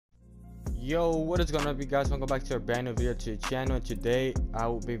Yo, what is going on, you guys? Welcome back to a brand new video to the channel. Today I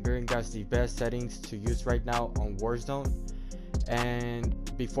will be bringing guys the best settings to use right now on Warzone.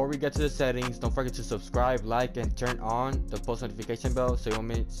 And before we get to the settings, don't forget to subscribe, like, and turn on the post notification bell so you won't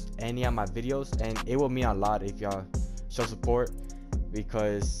miss any of my videos. And it will mean a lot if y'all show support,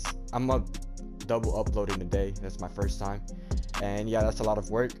 because I'm a double uploading today. That's my first time, and yeah, that's a lot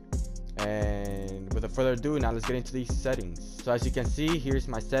of work. And without further ado, now let's get into these settings. So as you can see, here's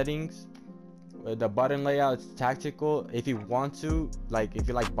my settings. The button layout is tactical. If you want to, like, if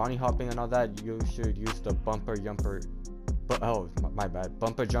you like bunny hopping and all that, you should use the bumper jumper. But oh, my bad,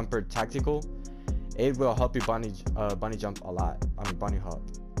 bumper jumper tactical. It will help you bunny jump a lot. I mean bunny hop.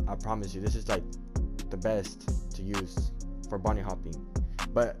 I promise you, this is like the best to use for bunny hopping.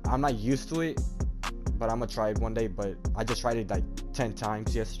 But I'm not used to it, but I'm gonna try it one day. But I just tried it like 10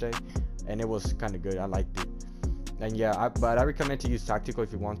 times yesterday, and it was kind of good. I liked it. And yeah, but I recommend to use tactical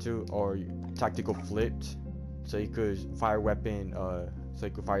if you want to, or tactical flipped, so you could fire weapon, so you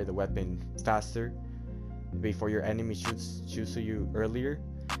could fire the weapon faster before your enemy shoots to you earlier.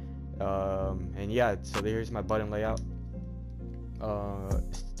 And yeah, so here's my button layout.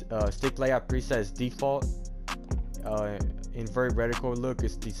 Stick layout preset is default. Invert reticle look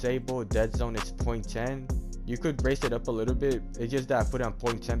is disabled. Dead zone is 0.10. You could raise it up a little bit. It's just that I put it on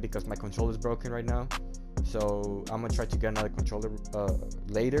 0.10 because my controller is broken right now. So I'm gonna try to get another controller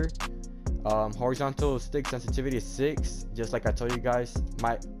later. Horizontal stick sensitivity is 6, just like I told you guys.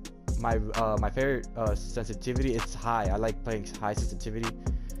 My favorite sensitivity is high. I like playing high sensitivity,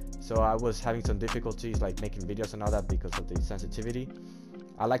 so I was having some difficulties like making videos and all that because of the sensitivity.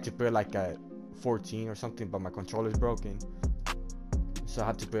 I like to put it like at 14 or something, but my controller is broken, so I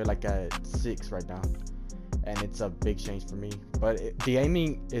have to put it like at 6 right now, and it's a big change for me. But the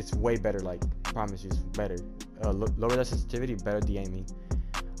aiming is way better, like, I promise you, it's better. Lower the sensitivity, better the aiming.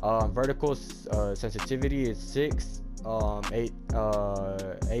 Vertical sensitivity is 6.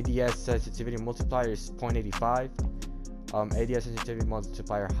 ADS sensitivity multiplier is 0.85. ADS sensitivity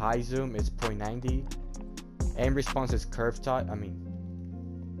multiplier high zoom is 0.90. Aim response is curve type.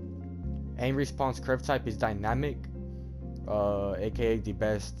 Aim response curve type is dynamic, aka the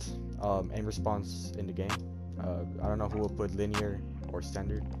best aim response in the game. I don't know who will put linear or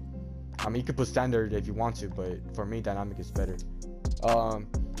standard. I mean, you could put standard if you want to, but for me, dynamic is better.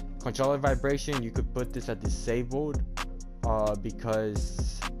 Controller vibration, you could put this at disabled,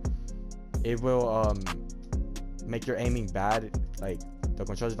 because it will make your aiming bad, like the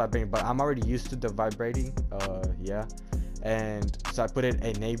controller's vibrating. But I'm already used to the vibrating, yeah, and so I put it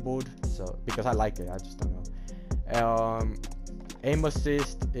enabled, so because I like it, I just don't know. Aim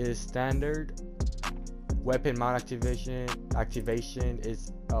assist is standard. Weapon mount activation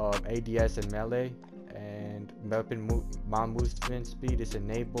is ADS and melee, and weapon mount movement speed is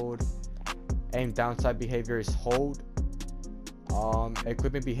enabled. Aim downside behavior is hold.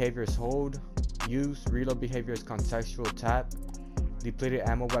 Equipment behavior is hold. Use reload behavior is contextual tap. Depleted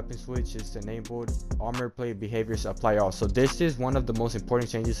ammo weapon switch is enabled. Armor plate behavior is apply all. So this is one of the most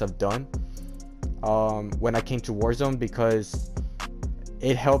important changes I've done when I came to Warzone, because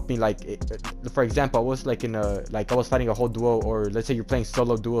it helped me. Like, for example, I was like I was fighting a whole duo, or let's say you're playing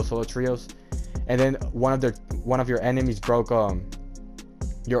solo duo, solo trios, and then one of your enemies broke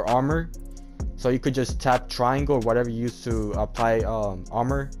your armor, so you could just tap triangle or whatever you use to apply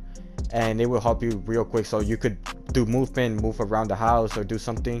armor, and it will help you real quick. So you could do movement, move around the house, or do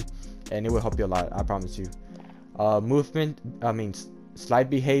something, and it will help you a lot, I promise you.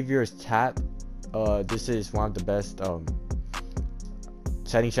 Slide behavior is tap. This is one of the best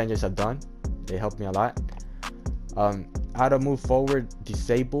setting changes I've done. They helped me a lot. Auto move forward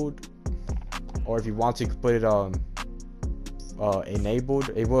disabled, or if you want to, you could put it enabled.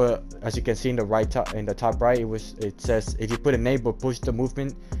 It will, as you can see in the top right, it says if you put enable, push the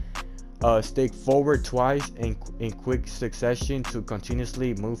movement stick forward twice in quick succession to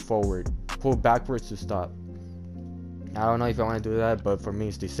continuously move forward. Pull backwards to stop. I don't know if I want to do that, but for me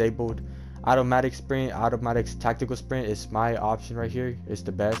it's disabled. Automatic sprint, automatic tactical sprint is my option right here. It's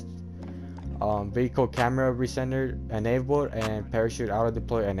the best. Vehicle camera recenter enabled, and parachute auto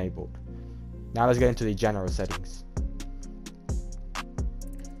deploy enabled. Now let's get into the general settings.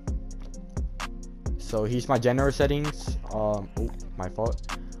 So here's my general settings. My fault.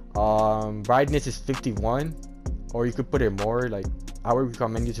 Brightness is 51, or you could put it more. Like, I would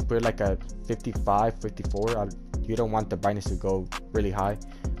recommend you to put it like at 55, 54. You don't want the brightness to go really high,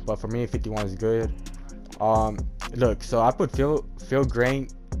 but for me 51 is good. Look, so I put field grain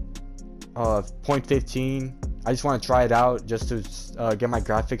 0.15. I just want to try it out just to get my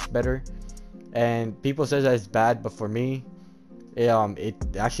graphics better. And people say that it's bad, but for me It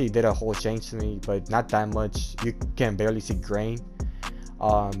actually did a whole change to me, but not that much. You can barely see grain.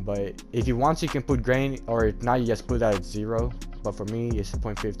 But if you want to, you can put grain, or if not, you just put that at 0. But for me, it's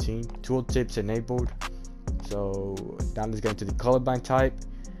 0.15. Tooltips enabled. So now let's get into the colorblind type.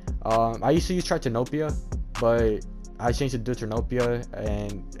 I used to use Tritanopia, but I changed it to Deuteranopia,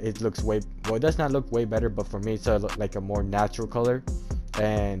 and it looks way, well, it does not look way better, but for me it's like a more natural color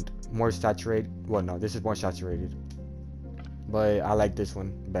and more saturated. Well, no, this is more saturated, but I like this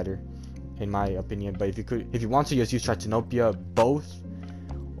one better in my opinion. But if you want to, just use Tritanopia both,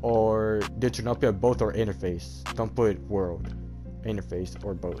 or Deuteranopia both, or interface. Don't put world, interface,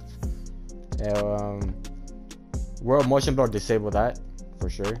 or both. World motion blur, disable that for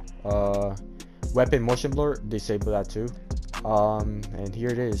sure. Weapon motion blur, disable that too. And here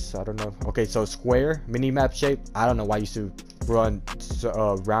it is. I don't know. Okay, so square minimap shape. I don't know why you used to run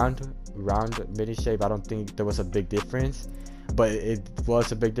round mini shape. I don't think there was a big difference, but it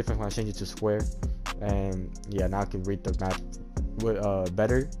was a big difference when I changed it to square. And yeah, now I can read the map with,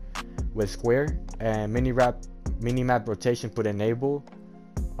 better with square. And minimap rotation, put enable.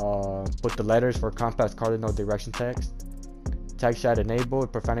 Put the letters for compass cardinal direction text. Text chat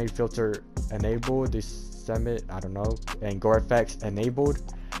enabled. Profanity filter enabled. This summit, I don't know. And gore effects enabled.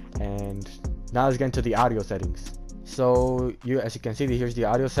 And now let's get into the audio settings. So as you can see, here's the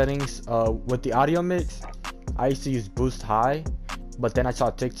audio settings. With the audio mix, I used to use boost high, but then I saw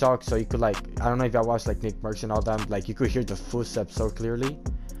TikTok, so you could, like, I don't know if I watched like Nick Merckx and all them, like you could hear the footsteps so clearly.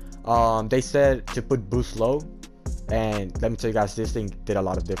 They said to put boost low, and let me tell you guys, this thing did a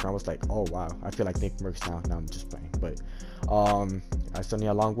lot of different. I was like, oh wow, I feel like Nick Merckx now. Now I'm just playing, but I still need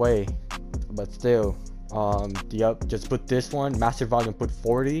a long way, but still. Just put this one. Master volume, put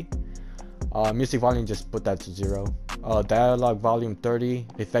 40. Music volume, just put that to 0. Dialogue volume 30.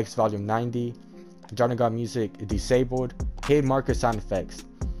 Effects volume 90. Genre music disabled. Hit marker sound effects.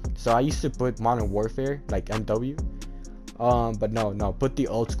 So I used to put Modern Warfare, like MW. But no, put the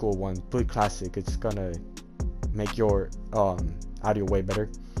old school one. Put classic. It's gonna make your audio way better.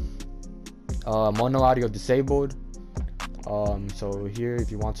 Mono audio disabled. So here,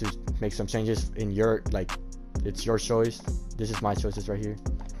 if you want to make some changes in your, like, it's your choice. This is my choices right here.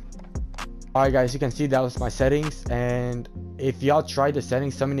 Alright guys, you can see that was my settings. And if y'all tried the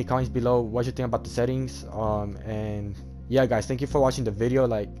settings, tell me in the comments below what you think about the settings. And yeah guys, thank you for watching the video.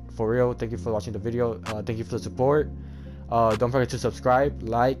 Like, for real, thank you for watching the video. Thank you for the support. Don't forget to subscribe,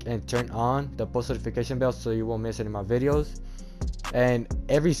 like, and turn on the post notification bell so you won't miss any of my videos. And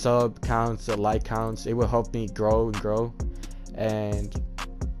every sub counts, a like counts. It will help me grow and grow, and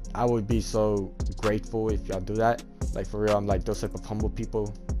I would be so grateful if y'all do that. Like, for real, I'm like those type of humble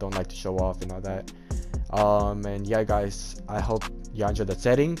people, don't like to show off and all that. And yeah guys, I hope y'all enjoy the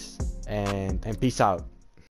settings, and peace out.